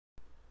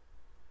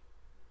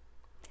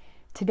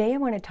Today I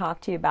want to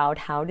talk to you about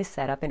how to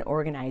set up and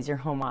organize your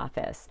home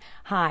office.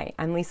 Hi,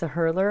 I'm Lisa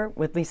Hoerler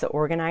with Lisa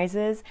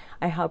Organizes.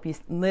 I help you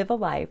live a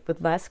life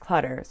with less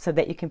clutter so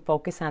that you can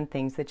focus on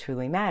things that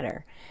truly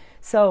matter.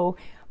 So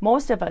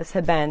most of us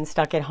have been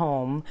stuck at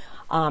home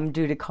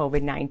due to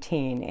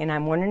COVID-19, and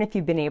I'm wondering if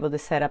you've been able to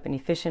set up an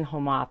efficient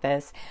home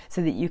office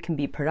so that you can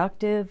be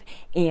productive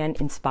and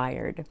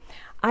inspired.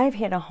 I've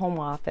had a home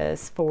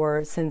office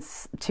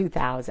since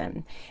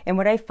 2000, and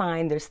what I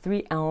find, there's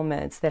three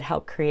elements that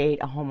help create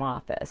a home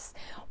office.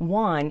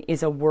 One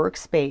is a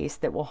workspace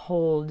that will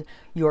hold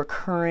your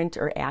current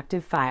or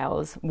active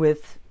files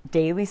with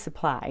daily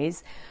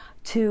supplies.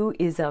 Two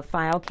is a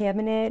file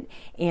cabinet,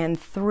 and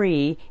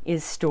three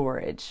is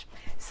storage.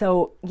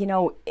 So,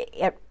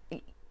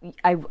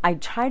 I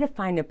try to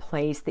find a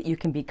place that you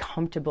can be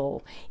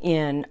comfortable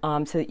in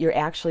so that you're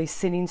actually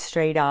sitting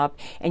straight up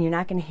and you're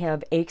not going to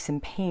have aches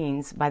and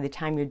pains by the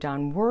time you're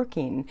done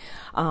working.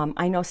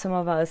 I know some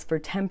of us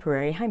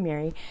hi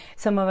Mary,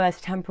 some of us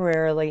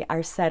temporarily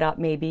are set up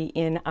maybe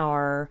in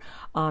our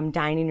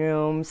dining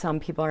room. Some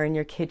people are in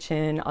your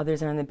kitchen,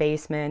 others are in the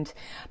basement.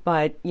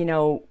 But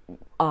the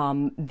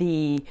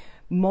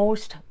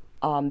most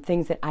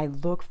things that I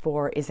look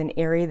for is an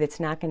area that's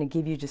not going to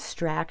give you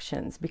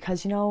distractions,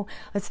 because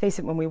let's face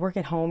it, when we work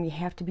at home you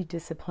have to be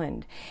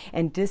disciplined,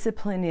 and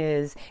discipline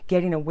is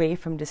getting away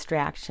from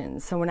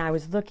distractions. So when I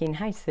was looking,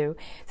 hi Sue,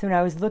 so when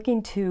I was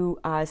looking to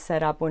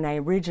set up, when I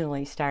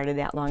originally started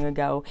that long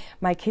ago,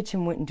 my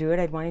kitchen wouldn't do it.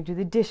 I'd want to do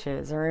the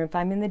dishes, or if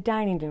I'm in the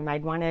dining room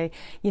I'd want to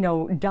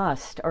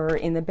dust, or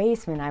in the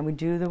basement I would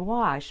do the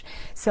wash.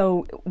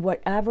 So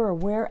wherever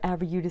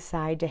you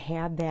decide to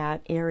have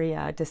that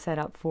area to set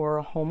up for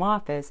a home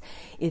office,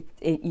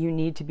 you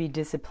need to be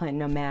disciplined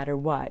no matter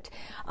what.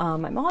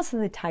 I'm also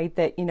the type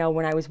that,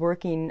 when I was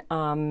working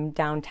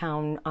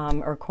downtown,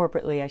 or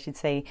corporately I should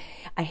say,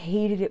 I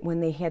hated it when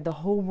they had the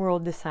whole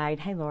world decide,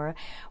 hi Laura,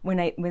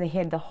 when they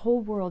had the whole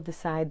world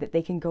decide that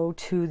they can go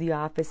to the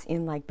office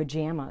in like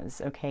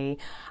pajamas, okay?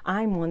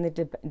 I'm one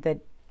that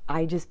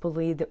I just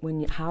believe that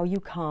how you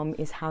come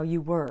is how you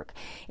work,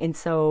 and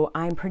so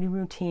I'm pretty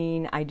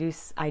routine. I do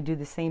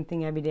the same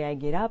thing every day. I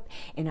get up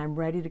and I'm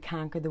ready to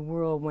conquer the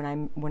world when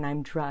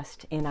I'm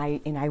dressed, and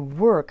I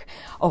work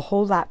a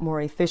whole lot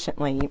more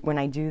efficiently when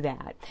I do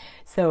that.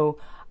 So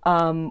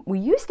we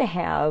used to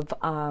have,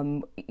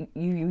 when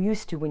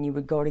you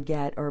would go to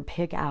get or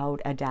pick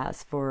out a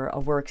desk for a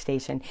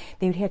workstation,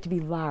 they would have to be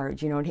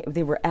large.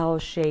 They were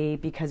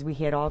L-shaped because we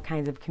had all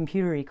kinds of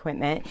computer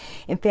equipment.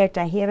 In fact,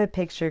 I have a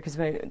picture because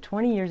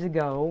 20 years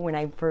ago, when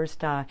I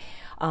first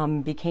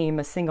became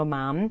a single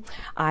mom,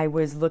 I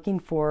was looking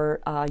for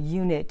a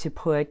unit to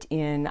put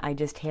in. I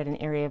just had an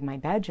area of my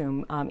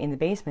bedroom in the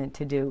basement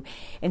to do.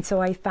 And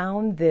so I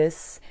found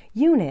this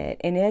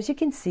unit, and as you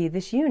can see,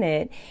 this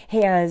unit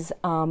has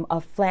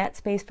a flat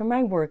space for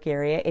my work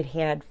area. It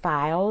had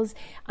files.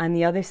 On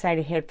the other side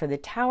it had for the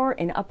tower,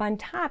 and up on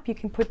top you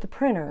can put the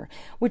printer,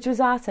 which was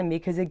awesome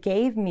because it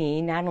gave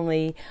me not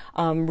only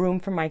room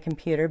for my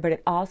computer, but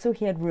it also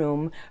had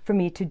room for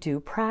me to do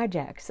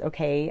projects,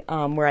 okay,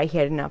 where I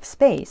had enough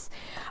space.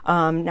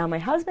 Now my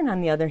husband,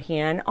 on the other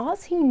hand, all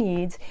he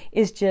needs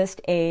is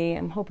just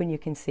I'm hoping you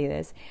can see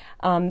this,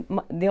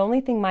 the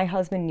only thing my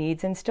husband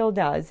needs, and still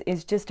does,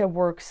 is just a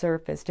work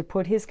surface to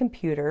put his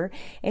computer,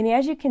 and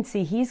as you can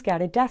see, he's got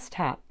a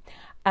desktop.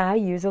 I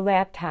use a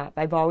laptop.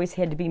 I've always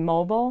had to be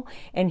mobile,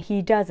 and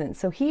he doesn't.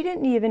 So he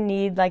didn't even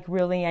need like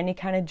really any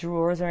kind of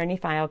drawers or any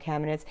file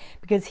cabinets,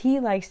 because he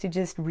likes to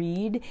just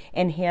read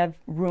and have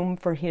room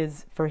for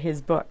his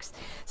books.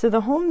 So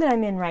the home that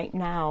I'm in right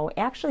now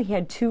actually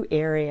had two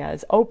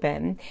areas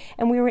open,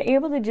 and we were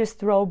able to just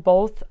throw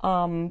both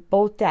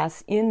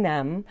desks in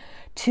them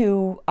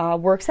to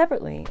work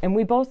separately, and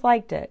we both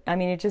liked it. I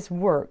mean, it just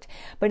worked.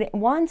 But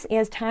once,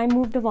 as time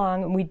moved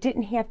along and we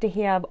didn't have to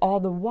have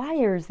all the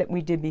wires that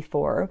we did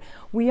before,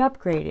 we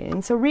upgraded.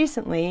 And so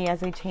recently,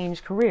 as I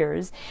changed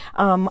careers,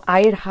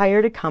 I had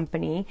hired a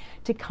company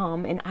to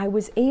come, and I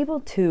was able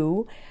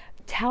to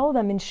tell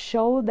them and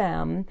show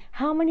them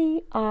how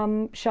many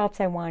shelves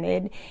I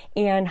wanted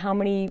and how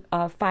many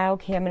file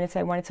cabinets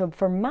I wanted. So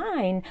for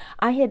mine,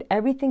 I had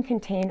everything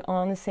contained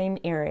all in the same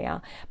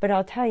area. But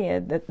I'll tell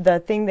you, the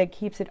thing that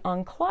keeps it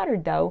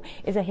uncluttered, though,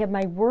 is I have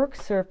my work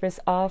surface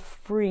all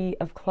free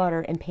of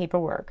clutter and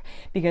paperwork,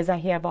 because I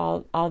have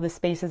all the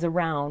spaces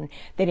around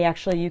that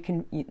actually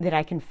that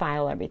I can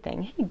file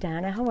everything. Hey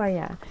Donna, how are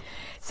you?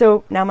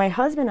 So now my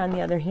husband, on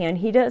the other hand,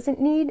 he doesn't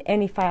need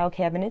any file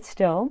cabinets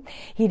still.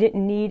 He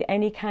didn't need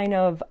any kind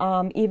of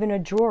even a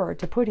drawer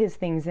to put his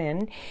things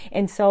in.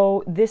 And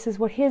so this is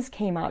what his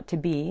came out to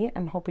be.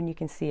 I'm hoping you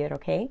can see it,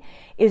 okay?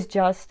 Is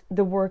just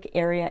the work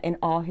area and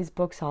all his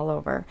books all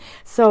over.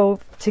 So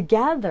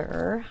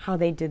together, how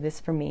they did this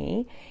for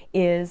me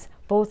is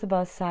both of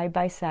us side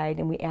by side,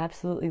 and we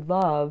absolutely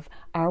love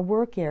our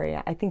work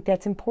area. I think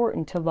that's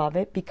important to love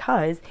it,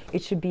 because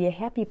it should be a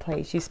happy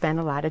place. You spend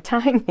a lot of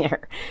time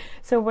there.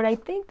 So what I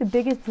think the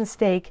biggest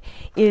mistake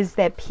is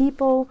that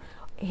people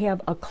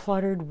have a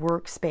cluttered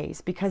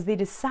workspace because they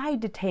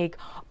decide to take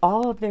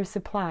all of their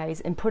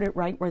supplies and put it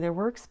right where their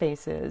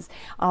workspace is,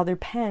 all their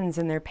pens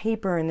and their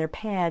paper and their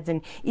pads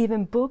and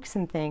even books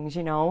and things,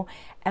 you know.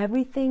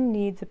 Everything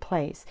needs a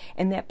place,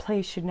 and that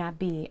place should not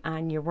be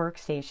on your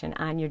workstation,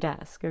 on your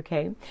desk,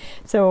 okay?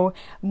 So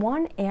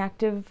one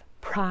active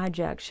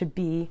project should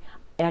be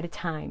at a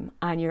time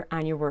on your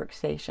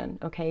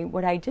workstation, okay?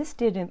 What I just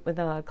did with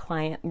a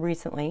client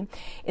recently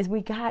is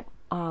we got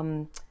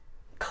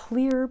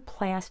clear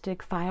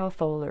plastic file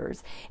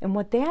folders, and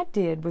what that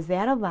did was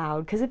that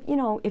allowed, because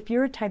if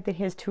you're a type that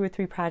has 2 or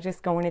 3 projects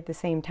going at the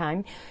same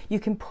time, you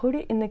can put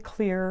it in the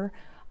clear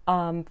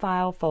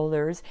file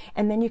folders,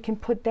 and then you can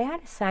put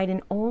that aside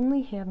and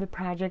only have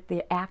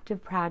the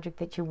active project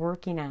that you're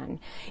working on.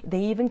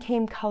 They even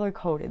came color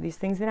coded. These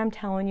things that I'm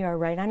telling you are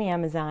right on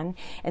Amazon,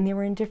 and they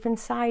were in different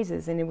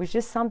sizes, and it was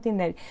just something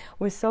that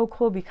was so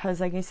cool because,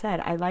 like I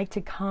said, I like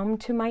to come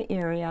to my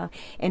area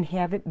and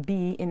have it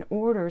be in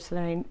order so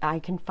that I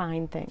can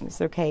find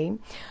things, okay?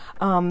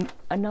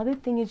 Another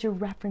thing is your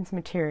reference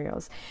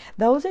materials.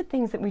 Those are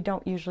things that we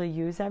don't usually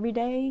use every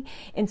day,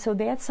 and so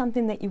that's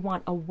something that you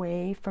want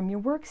away from your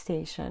workstation.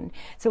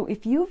 So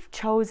if you've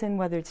chosen,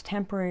 whether it's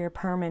temporary or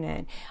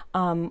permanent,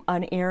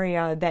 an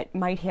area that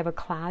might have a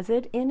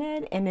closet in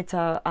it, and it's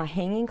a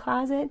hanging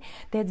closet,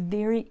 that's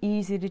very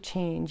easy to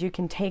change. You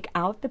can take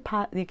out the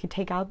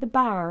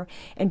bar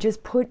and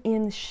just put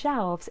in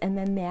shelves, and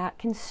then that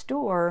can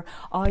store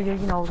all your,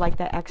 like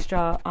the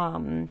extra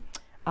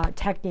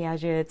tech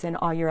gadgets and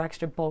all your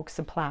extra bulk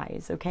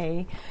supplies,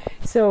 okay?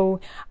 So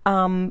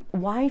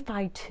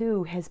Wi-Fi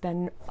too has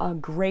been a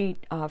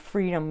great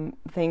freedom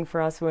thing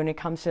for us when it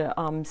comes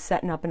to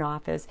setting up an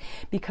office,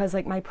 because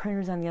like my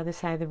printer's on the other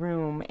side of the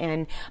room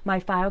and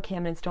my file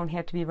cabinets don't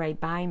have to be right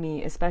by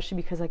me, especially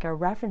because like our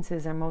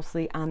references are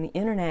mostly on the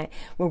internet,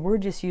 where we're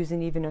just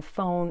using even a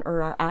phone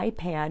or an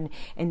iPad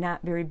and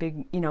not very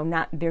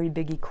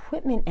big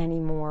equipment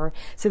anymore,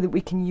 so that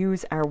we can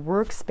use our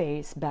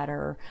workspace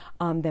better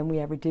than we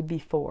ever did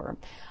before.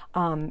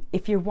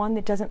 If you're one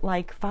that doesn't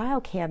like file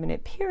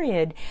cabinet,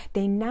 period,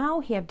 they now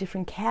have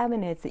different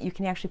cabinets that you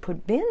can actually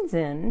put bins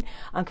in,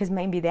 because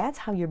maybe that's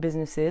how your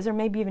business is, or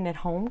maybe even at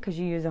home because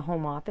you use a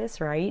home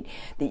office, right?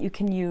 That you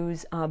can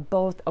use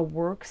both a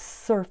work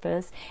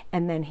surface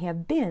and then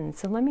have bins.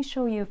 So let me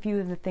show you a few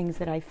of the things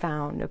that I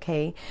found,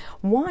 okay?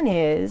 One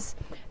is,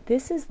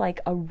 this is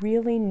like a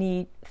really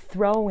neat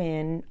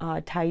throw-in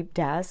type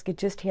desk. It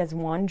just has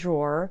one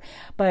drawer,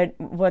 but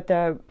what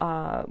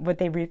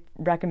they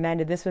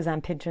recommended, this was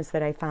on Pinterest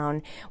that I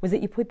found, was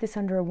that you put this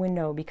under a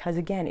window, because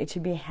again, it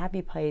should be a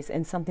happy place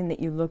and something that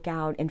you look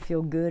out and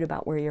feel good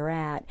about where you're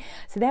at.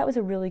 So that was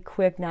a really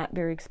quick, not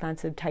very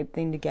expensive type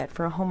thing to get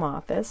for a home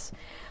office.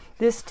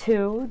 This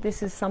too,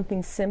 this is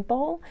something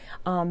simple,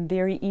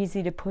 very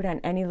easy to put on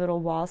any little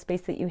wall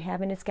space that you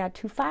have, and it's got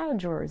 2 file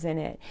drawers in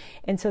it.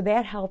 And so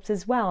that helps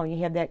as well.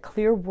 You have that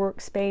clear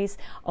workspace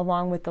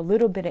along with a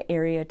little bit of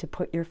area to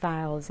put your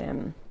files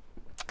in.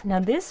 Now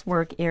this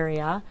work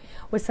area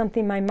was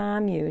something my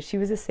mom used. She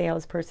was a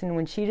salesperson.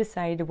 When she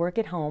decided to work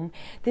at home,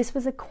 this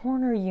was a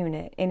corner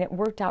unit, and it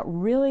worked out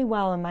really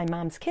well in my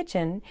mom's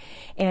kitchen,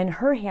 and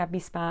her happy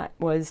spot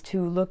was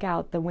to look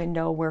out the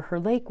window where her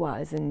lake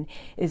was, and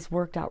it's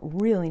worked out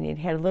really neat. It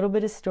had a little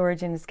bit of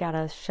storage, and it's got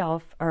a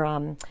shelf or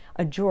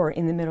a drawer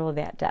in the middle of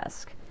that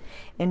desk.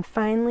 And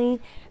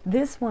finally,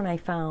 this one I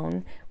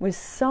found was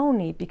so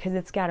neat because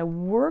it's got a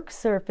work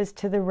surface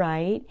to the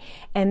right,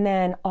 and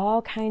then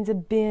all kinds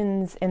of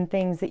bins and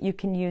things that you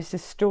can use to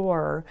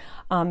store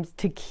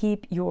to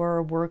keep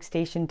your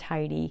workstation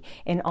tidy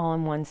and all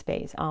in one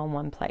space, all in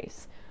one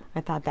place. I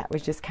thought that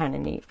was just kind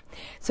of neat.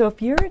 So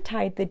if you're a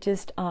type that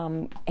just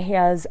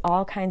has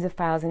all kinds of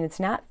files and it's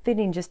not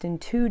fitting just in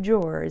 2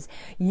 drawers,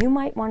 you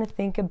might want to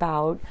think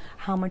about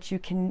how much you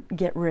can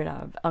get rid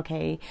of,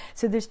 okay?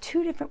 So there's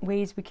 2 different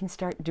ways we can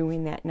start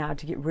doing that now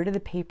to get rid of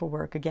the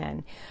paperwork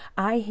again.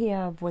 I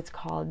have what's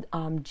called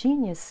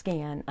Genius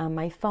Scan on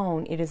my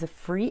phone. It is a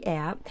free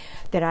app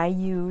that I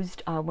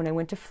used when I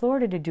went to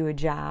Florida to do a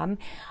job,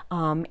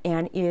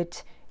 and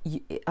it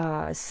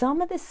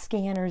some of the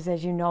scanners,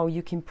 as you know,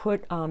 you can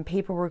put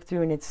paperwork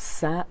through, and it's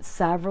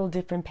several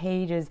different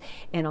pages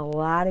and a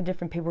lot of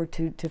different paperwork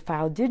to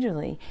file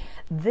digitally.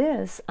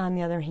 This, on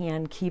the other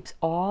hand, keeps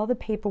all the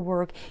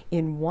paperwork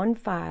in one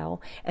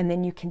file, and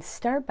then you can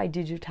start by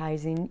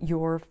digitizing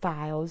your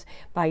files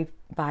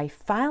by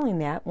filing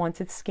that, once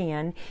it's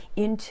scanned,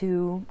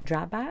 into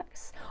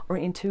Dropbox or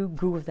into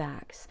Google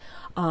Docs.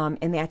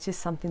 And that's just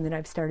something that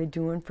I've started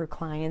doing for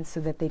clients so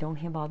that they don't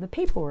have all the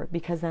paperwork,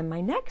 because then my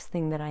next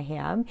thing that I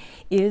have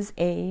is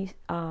a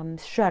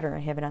shredder. I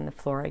have it on the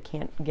floor. I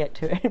can't get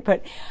to it.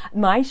 But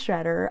my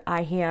shredder,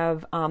 I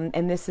have,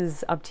 and this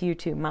is up to you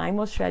too, mine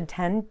will shred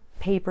 10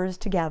 papers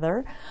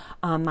together.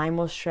 Mine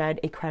will shred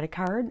a credit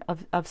card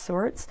of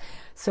sorts.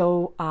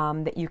 so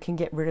that you can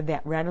get rid of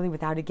that readily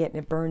without it getting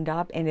it burned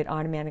up, and it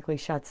automatically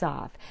shuts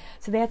off.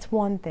 So that's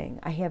one thing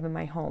I have in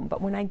my home.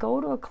 But when I go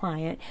to a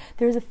client,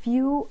 there's a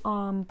few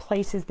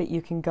places that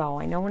you can go.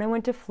 I know when I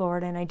went to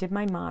Florida and I did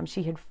my mom,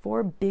 she had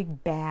 4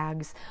 big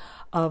bags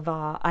of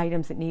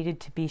items that needed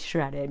to be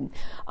shredded.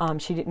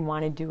 She didn't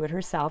want to do it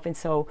herself, and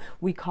so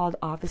we called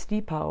Office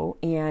Depot,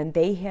 and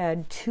they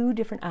had 2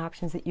 different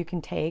options that you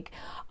can take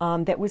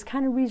that was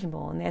kind of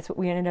reasonable, and that's what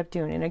we ended up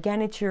doing. And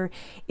again, it's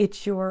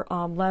your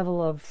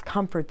level of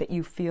comfort that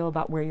you feel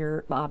about where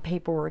your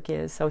paperwork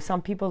is. So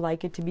some people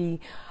like it to be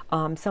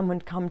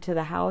someone come to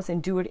the house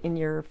and do it in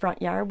your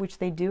front yard, which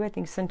they do. I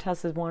think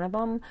Cintas is one of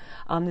them.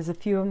 There's a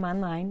few of them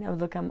online. I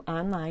would look them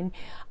online.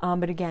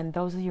 But again,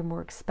 those are your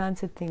more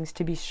expensive things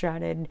to be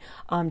shredded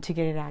to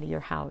get it out of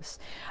your house.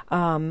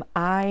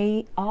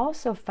 I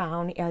also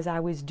found, as I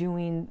was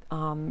doing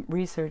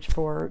research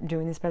for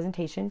doing this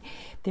presentation,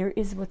 there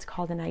is what's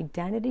called an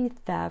identity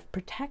theft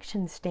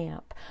protection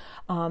stamp.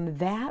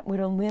 That would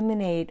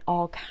eliminate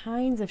all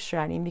kinds of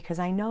shredding, because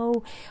I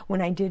know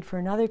when I did for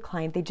another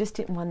client, they just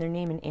didn't want their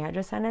name and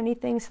address on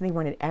anything, so they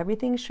wanted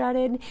everything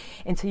shredded.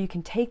 And so you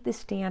can take the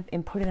stamp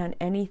and put it on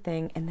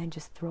anything and then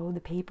just throw the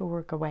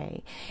paperwork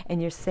away,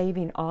 and you're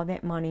saving all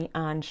that money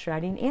on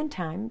shredding and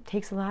time.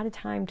 Takes a lot of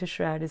time to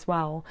shred as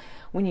well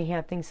when you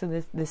have things.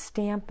 So the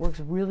stamp works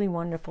really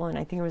wonderful, and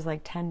I think it was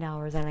like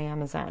 $10 on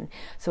Amazon.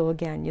 So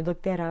again, you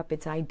look that up.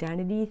 It's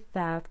identity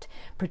theft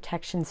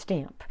protection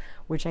stamp,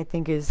 which I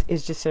think is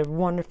just a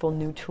wonderful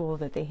new tool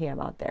that they have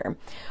out there.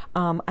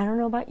 I don't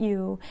know about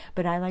you,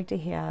 but I like to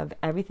have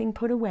everything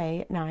put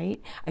away at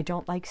night. I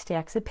don't like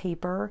stacks of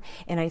paper,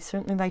 and I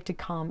certainly like to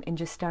come and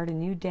just start a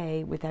new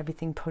day with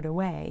everything put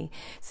away.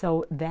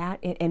 So that,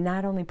 and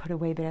not only put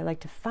away, but I like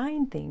to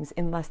find things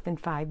in less than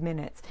 5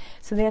 minutes.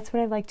 So that's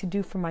what I like to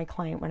do for my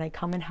client when I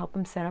come and help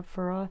them set up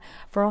for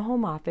a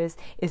home office,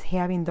 is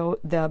having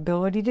the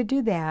ability to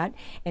do that.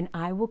 And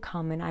I will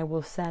come and I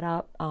will set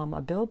up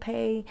a bill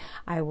pay.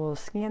 I will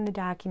scan the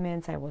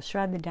documents. I will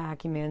shred the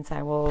documents.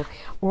 I will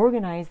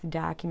organize the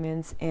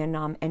documents and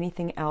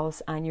anything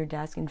else on your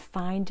desk, and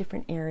find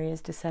different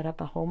areas to set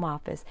up a home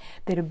office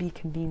that'll be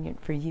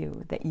convenient for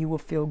you, that you will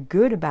feel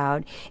good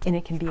about, and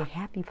it can be a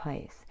happy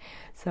place.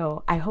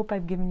 So I hope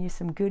I've given you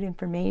some good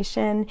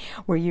information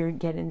where you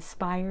get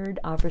inspired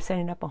for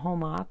setting up a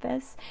home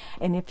office.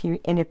 And if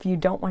you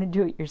don't want to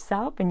do it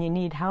yourself and you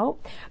need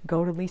help,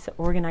 go to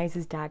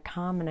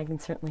lisaorganizes.com, and I can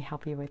certainly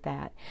help you with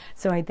that.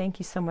 So I thank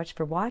you so much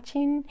for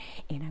watching,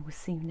 and I will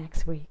see you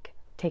next week.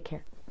 Take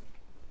care.